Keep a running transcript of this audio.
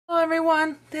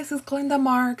everyone, this is Glenda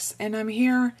Marks and I'm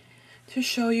here to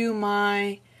show you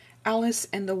my Alice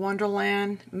in the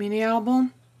Wonderland mini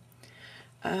album.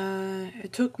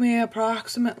 It took me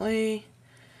approximately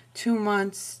 2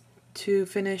 months to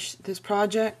finish this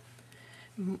project.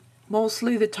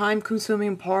 Mostly the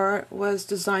time-consuming part was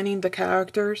designing the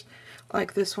characters,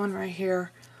 like this one right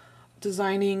here.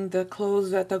 Designing the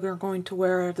clothes that they're going to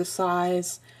wear, the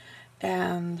size,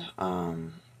 and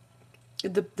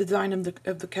the design of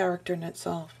the character in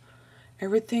itself.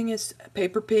 Everything is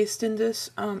paper paste in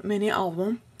this mini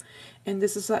album, and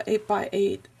this is a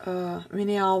 8x8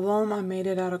 mini album. I made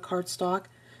it out of cardstock,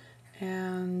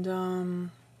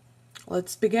 and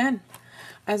let's begin.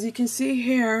 As you can see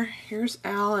here, here's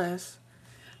Alice.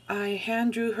 I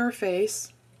hand drew her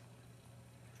face,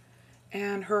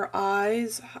 and her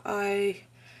eyes I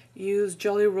used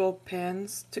Jelly Roll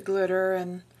pens to glitter,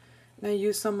 and I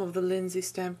used some of the Lindsay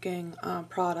Stamp Gang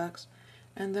products,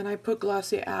 and then I put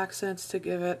glossy accents to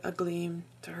give it a gleam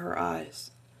to her eyes.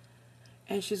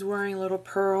 And she's wearing little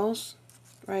pearls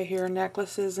right here,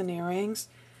 necklaces and earrings,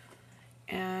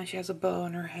 and she has a bow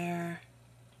in her hair.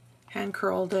 Hand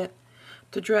curled it.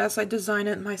 The dress, I designed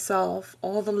it myself.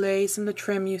 All the lace and the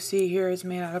trim you see here is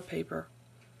made out of paper.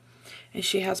 And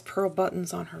she has pearl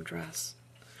buttons on her dress.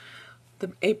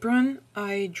 The apron,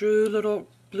 I drew little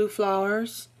blue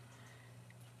flowers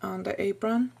on the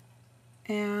apron,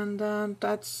 and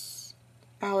that's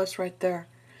Alice right there.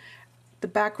 The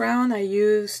background, I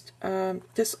used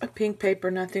just a pink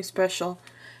paper, nothing special,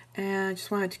 and I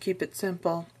just wanted to keep it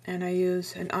simple. And I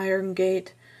used an iron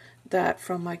gate that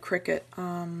from my Cricut,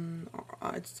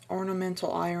 it's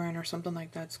ornamental iron or something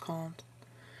like that it's called.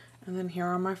 And then here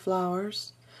are my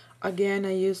flowers. Again,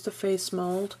 I used a face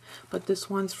mold, but this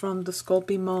one's from the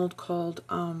Sculpey mold called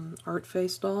Art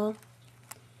Face Doll.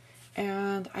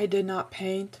 And I did not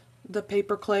paint the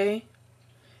paper clay.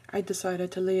 I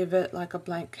decided to leave it like a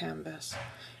blank canvas.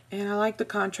 And I like the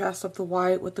contrast of the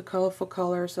white with the colorful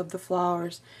colors of the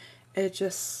flowers. It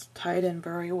just tied in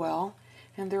very well.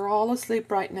 And they're all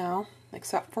asleep right now,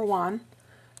 except for one.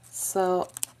 So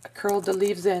I curled the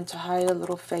leaves in to hide the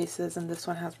little faces, and this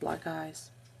one has black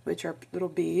eyes, which are little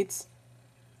beads.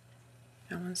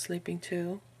 That one's sleeping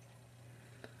too.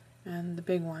 And the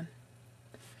big one.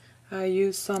 I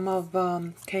used some of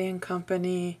K &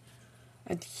 Company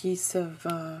adhesive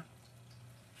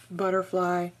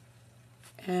butterfly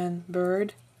and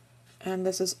bird. And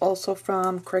this is also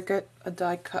from Cricut, a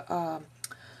die cut.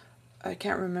 I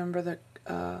can't remember the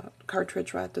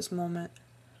cartridge right at this moment.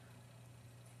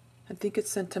 I think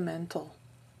it's Sentimental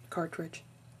cartridge.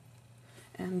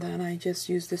 And then I just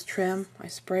used this trim. I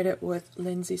sprayed it with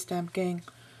Lindsay Stamp Gang.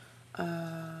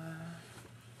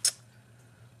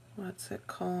 What's it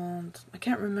called? I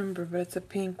can't remember, but it's a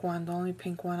pink one. The only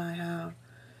pink one I have.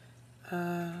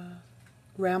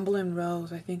 Ramblin'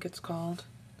 Rose, I think it's called.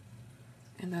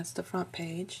 And that's the front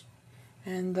page.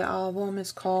 And the album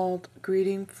is called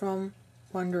Greeting from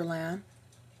Wonderland.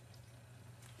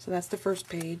 So that's the first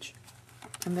page.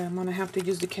 And then I'm going to have to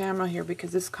use the camera here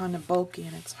because it's kind of bulky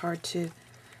and it's hard to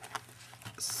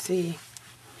see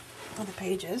on the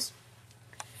pages.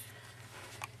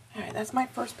 Alright, that's my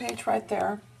first page right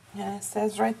there. And it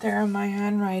says right there in my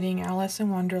handwriting, Alice in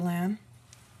Wonderland.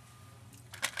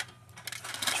 I'm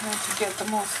trying to get the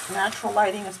most natural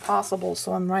lighting as possible,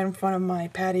 so I'm right in front of my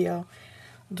patio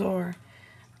door.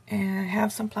 And I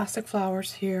have some plastic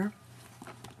flowers here.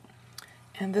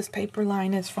 And this paper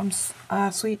line is from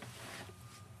Sweet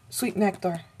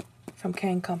Nectar from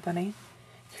K & Company.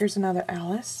 Here's another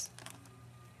Alice.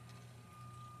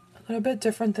 A little bit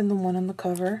different than the one on the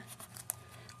cover.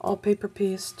 All paper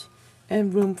paste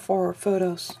and room for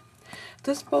photos.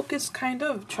 This book is kind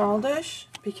of childish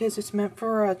because it's meant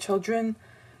for a children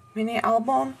mini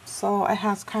album, so it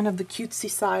has kind of the cutesy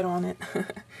side on it.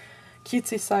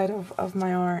 Cutesy side of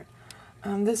my art.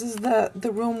 This is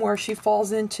the room where she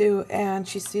falls into, and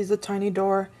she sees a tiny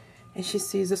door and she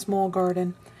sees a small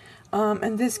garden.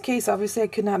 In this case, obviously I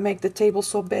could not make the table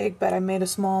so big, but I made a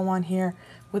small one here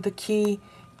with a key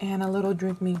and a little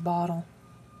drink me bottle.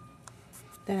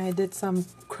 Then I did some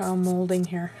crown molding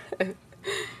here.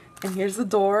 And here's the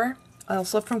door,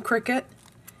 also from Cricut.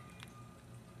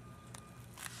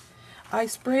 I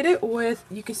sprayed it with,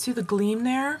 you can see the gleam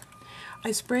there.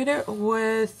 I sprayed it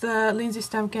with Lindsay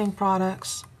Stamp Gang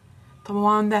products. The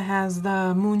one that has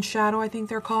the moon shadow, I think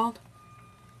they're called.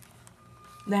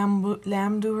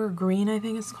 Lamdour Green, I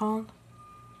think it's called.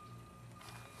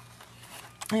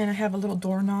 And I have a little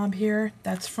doorknob here.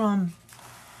 That's from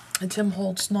a Tim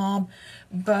Holtz knob.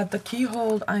 But the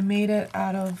keyhole, I made it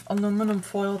out of aluminum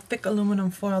foil, thick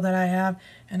aluminum foil that I have.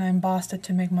 And I embossed it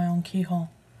to make my own keyhole.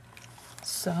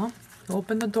 So,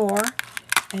 Open the door,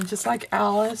 and just like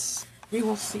Alice, you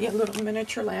will see a little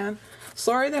miniature land.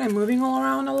 Sorry that I'm moving all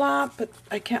around a lot, but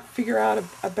I can't figure out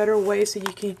a better way so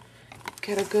you can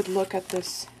get a good look at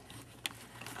this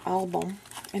album.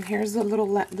 And here's the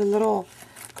little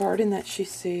garden that she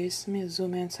sees. Let me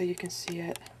zoom in so you can see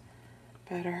it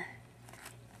better.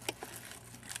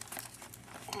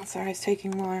 Oh, sorry, it's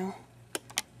taking a while.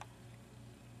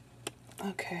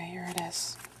 Okay, here it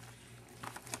is.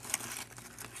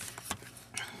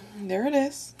 There it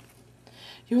is.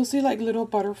 You will see like little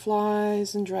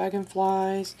butterflies and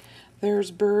dragonflies.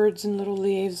 There's birds and little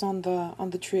leaves on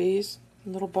the trees,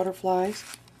 little butterflies.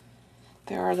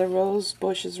 There are the rose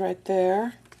bushes right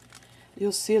there.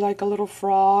 You'll see like a little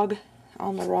frog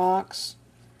on the rocks,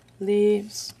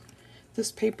 leaves.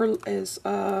 This paper is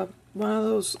one of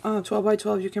those 12 by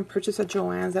 12 you can purchase at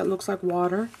Joann's that looks like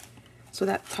water. So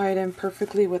that tied in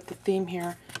perfectly with the theme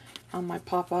here on my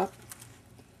pop-up.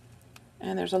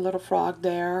 And there's a little frog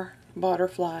there,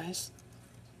 butterflies.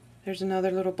 There's another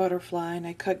little butterfly, and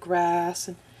I cut grass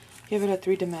and give it a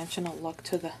three-dimensional look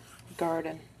to the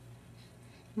garden.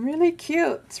 Really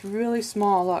cute. It's really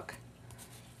small. Look.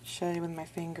 Show you with my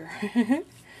finger.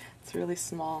 It's really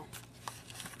small.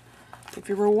 If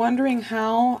you were wondering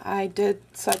how I did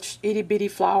such itty-bitty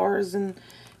flowers and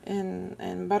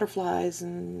butterflies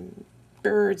and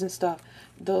birds and stuff,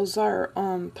 those are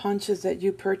punches that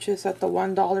you purchase at the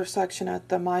 $1 section at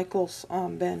the Michaels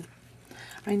bin.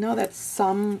 I know that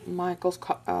some Michaels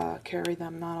carry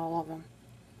them, not all of them.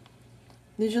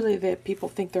 Usually people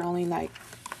think they're only like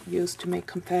used to make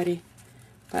confetti,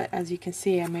 but as you can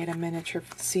see, I made a miniature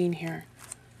scene here.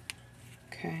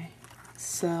 Okay,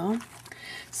 so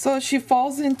she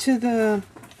falls into the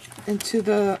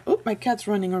oh, my cat's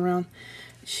running around.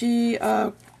 She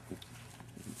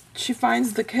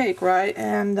finds the cake, right,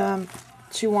 and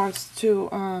she wants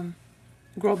to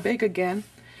grow big again.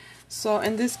 So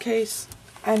in this case,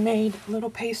 I made little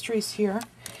pastries here.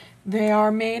 They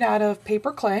are made out of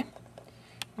paper clay.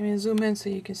 Let me zoom in so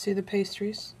you can see the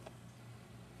pastries.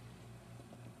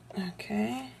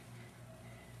 Okay,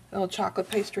 little chocolate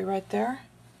pastry right there.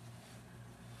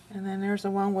 And then there's the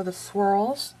one with the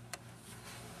swirls.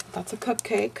 That's a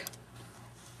cupcake.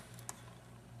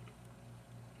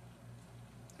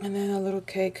 And then a little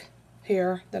cake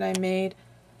here that I made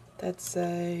that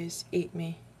says "Eat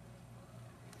Me."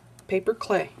 Paper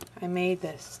clay. I made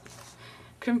this.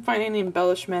 Couldn't find any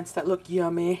embellishments that look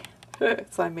yummy,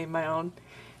 so I made my own.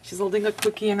 She's holding a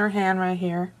cookie in her hand right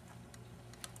here.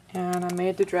 And I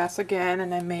made the dress again,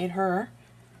 and I made her.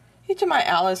 Each of my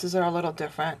Alices are a little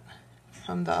different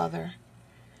from the other.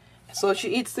 So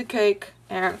she eats the cake,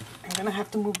 and I'm gonna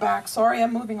have to move back. Sorry,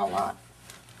 I'm moving a lot.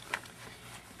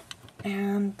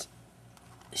 And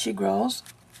she grows.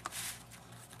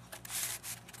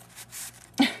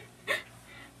 Okay,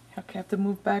 I have to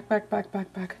move back.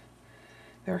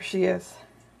 There she is.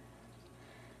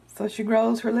 So she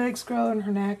grows, her legs grow, and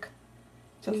her neck,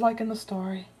 just like in the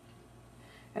story.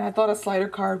 And I thought a slider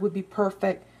card would be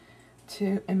perfect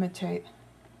to imitate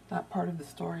that part of the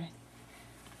story.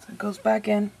 So it goes back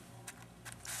in.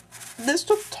 This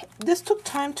took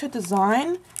time to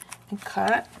design and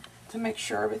cut to make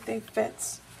sure everything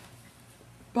fits,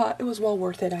 but it was well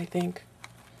worth it, I think.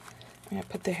 I'm gonna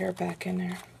put the hair back in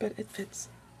there, but it fits.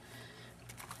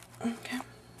 Okay.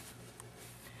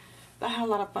 I had a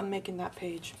lot of fun making that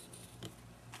page.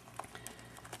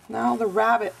 Now the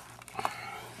rabbit,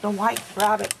 the white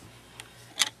rabbit.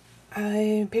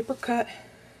 I paper cut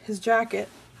his jacket.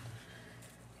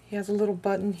 He has a little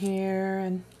button here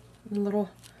and a little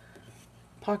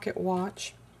pocket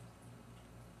watch.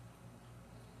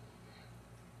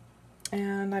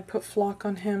 And I put flock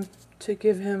on him to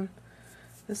give him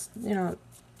this, you know,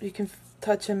 you can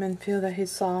touch him and feel that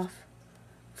he's soft,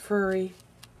 furry.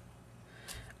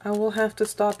 I will have to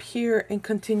stop here and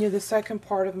continue the second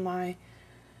part of my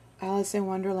Alice in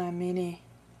Wonderland mini.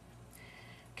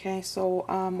 Okay, so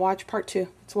watch part 2.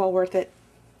 It's well worth it.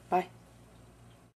 Bye.